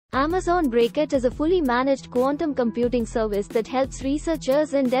Amazon Braket is a fully managed quantum computing service that helps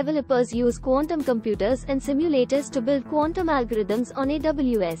researchers and developers use quantum computers and simulators to build quantum algorithms on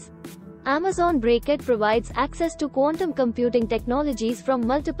AWS. Amazon Braket provides access to quantum computing technologies from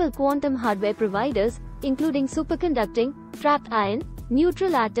multiple quantum hardware providers, including superconducting, trapped ion,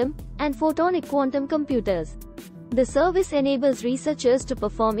 neutral atom, and photonic quantum computers. The service enables researchers to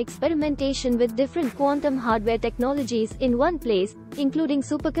perform experimentation with different quantum hardware technologies in one place, including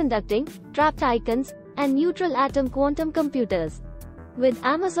superconducting, trapped ions, and neutral atom quantum computers. With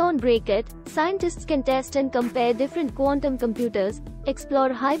Amazon Braket, scientists can test and compare different quantum computers,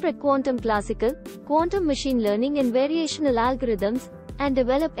 explore hybrid quantum classical, quantum machine learning and variational algorithms, and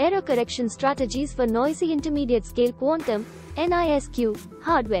develop error correction strategies for noisy intermediate-scale quantum (NISQ)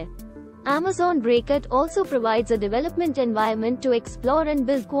 hardware. Amazon Braket also provides a development environment to explore and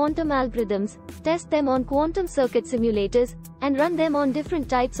build quantum algorithms, test them on quantum circuit simulators, and run them on different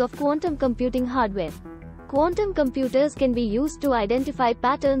types of quantum computing hardware. Quantum computers can be used to identify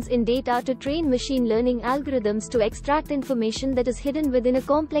patterns in data to train machine learning algorithms to extract information that is hidden within a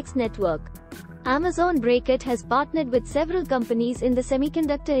complex network. Amazon Braket has partnered with several companies in the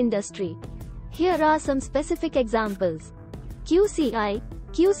semiconductor industry. Here are some specific examples.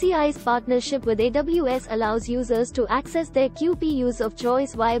 QCI's partnership with AWS allows users to access their QPUs of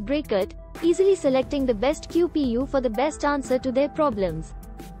choice via Braket, easily selecting the best QPU for the best answer to their problems.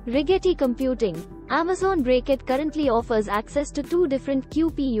 Rigetti Computing. Amazon Braket currently offers access to two different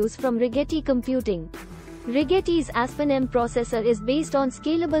QPUs from Rigetti Computing. Rigetti's Aspen M processor is based on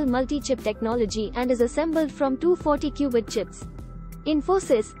scalable multi-chip technology and is assembled from 240-qubit chips.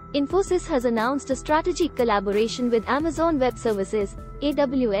 Infosys has announced a strategic collaboration with Amazon Web Services,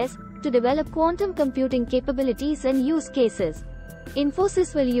 AWS, to develop quantum computing capabilities and use cases.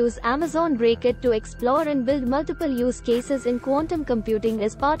 Infosys will use Amazon Braket to explore and build multiple use cases in quantum computing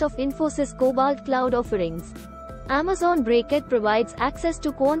as part of Infosys Cobalt Cloud offerings. Amazon Braket provides access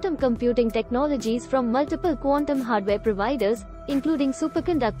to quantum computing technologies from multiple quantum hardware providers, including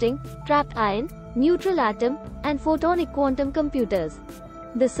superconducting, trapped ion, neutral atom, and photonic quantum computers.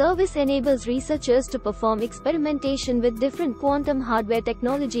 The service enables researchers to perform experimentation with different quantum hardware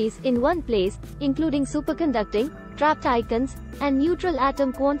technologies in one place, including superconducting, trapped ions, and neutral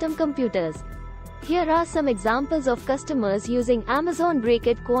atom quantum computers. Here are some examples of customers using Amazon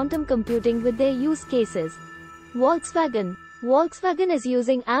Braket quantum computing with their use cases. Volkswagen is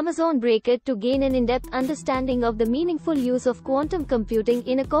using Amazon Braket to gain an in-depth understanding of the meaningful use of quantum computing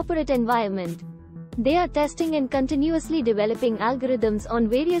in a corporate environment. They are testing and continuously developing algorithms on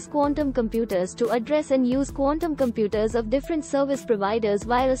various quantum computers to address and use quantum computers of different service providers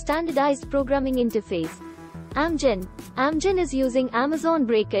via a standardized programming interface. Amgen is using Amazon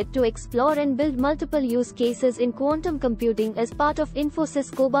Braket to explore and build multiple use cases in quantum computing as part of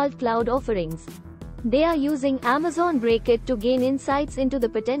Infosys Cobalt Cloud offerings. They are using Amazon Braket to gain insights into the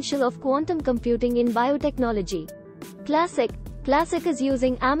potential of quantum computing in biotechnology. Classic is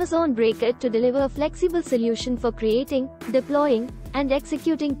using Amazon Braket to deliver a flexible solution for creating, deploying, and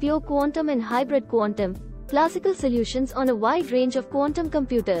executing pure quantum and hybrid quantum, classical solutions on a wide range of quantum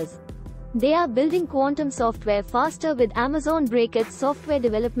computers. They are building quantum software faster with Amazon Braket's Software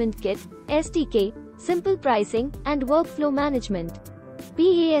Development Kit, SDK, simple pricing, and workflow management.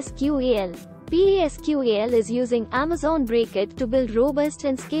 PASQAL is using Amazon Braket to build robust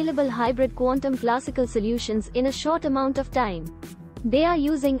and scalable hybrid quantum classical solutions in a short amount of time. They are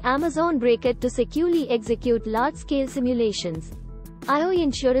using Amazon Braket to securely execute large-scale simulations. IOE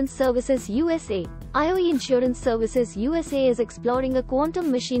Insurance Services USA is exploring a quantum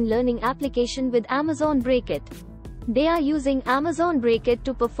machine learning application with Amazon Braket. They are using Amazon Braket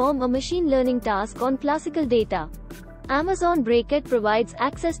to perform a machine learning task on classical data. Amazon Braket provides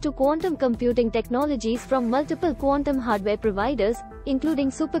access to quantum computing technologies from multiple quantum hardware providers, including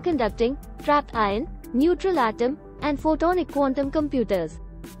superconducting, trapped ion, neutral atom, and photonic quantum computers.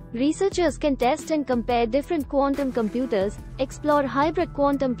 Researchers can test and compare different quantum computers, explore hybrid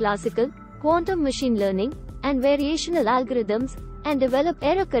quantum classical, quantum machine learning, and variational algorithms, and develop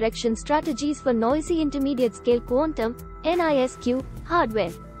error correction strategies for noisy intermediate-scale quantum (NISQ)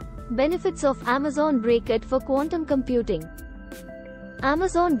 hardware. Benefits of Amazon Braket for quantum computing.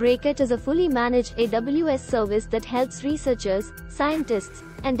 Amazon Braket is a fully managed AWS service that helps researchers, scientists,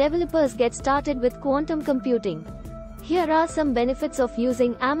 and developers get started with quantum computing. Here are some benefits of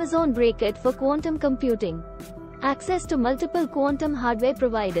using Amazon Braket for quantum computing. Access to multiple quantum hardware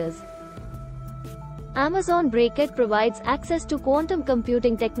providers. Amazon Braket provides access to quantum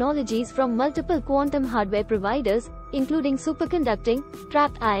computing technologies from multiple quantum hardware providers, including superconducting,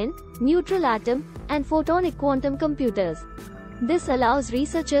 trapped ion, neutral atom, and photonic quantum computers. This allows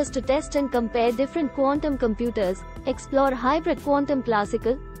researchers to test and compare different quantum computers, explore hybrid quantum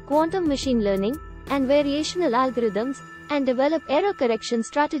classical, quantum machine learning, and variational algorithms, and develop error correction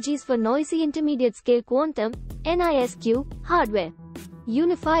strategies for noisy intermediate-scale quantum (NISQ) hardware.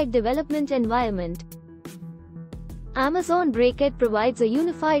 Unified Development Environment. Amazon Braket provides a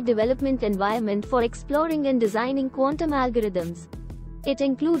unified development environment for exploring and designing quantum algorithms. It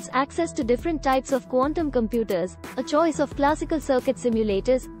includes access to different types of quantum computers, a choice of classical circuit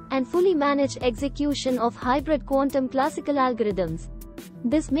simulators, and fully managed execution of hybrid quantum classical algorithms.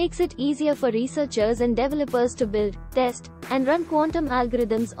 This makes it easier for researchers and developers to build, test, and run quantum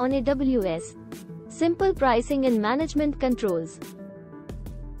algorithms on AWS. Simple pricing and management controls.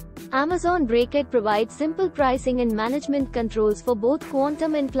 Amazon Braket provides simple pricing and management controls for both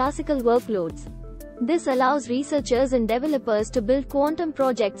quantum and classical workloads. This allows researchers and developers to build quantum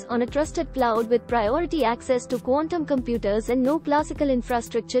projects on a trusted cloud with priority access to quantum computers and no classical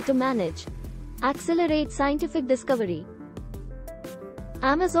infrastructure to manage. Accelerate scientific discovery.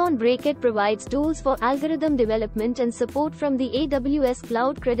 Amazon Braket provides tools for algorithm development and support from the AWS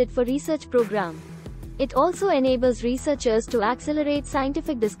Cloud Credit for Research program. It also enables researchers to accelerate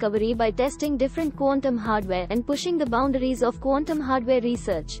scientific discovery by testing different quantum hardware and pushing the boundaries of quantum hardware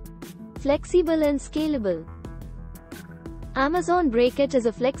research. Flexible and scalable. Amazon Braket is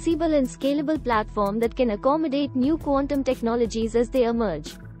a flexible and scalable platform that can accommodate new quantum technologies as they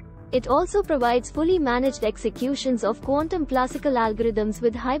emerge. It also provides fully managed executions of quantum classical algorithms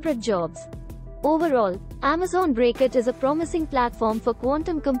with hybrid jobs. Overall, Amazon Braket is a promising platform for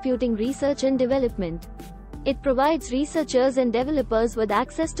quantum computing research and development. It provides researchers and developers with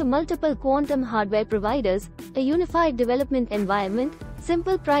access to multiple quantum hardware providers, a unified development environment,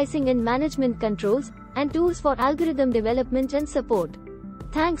 simple pricing and management controls, and tools for algorithm development and support.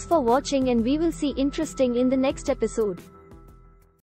 Thanks for watching, and we will see interesting in the next episode.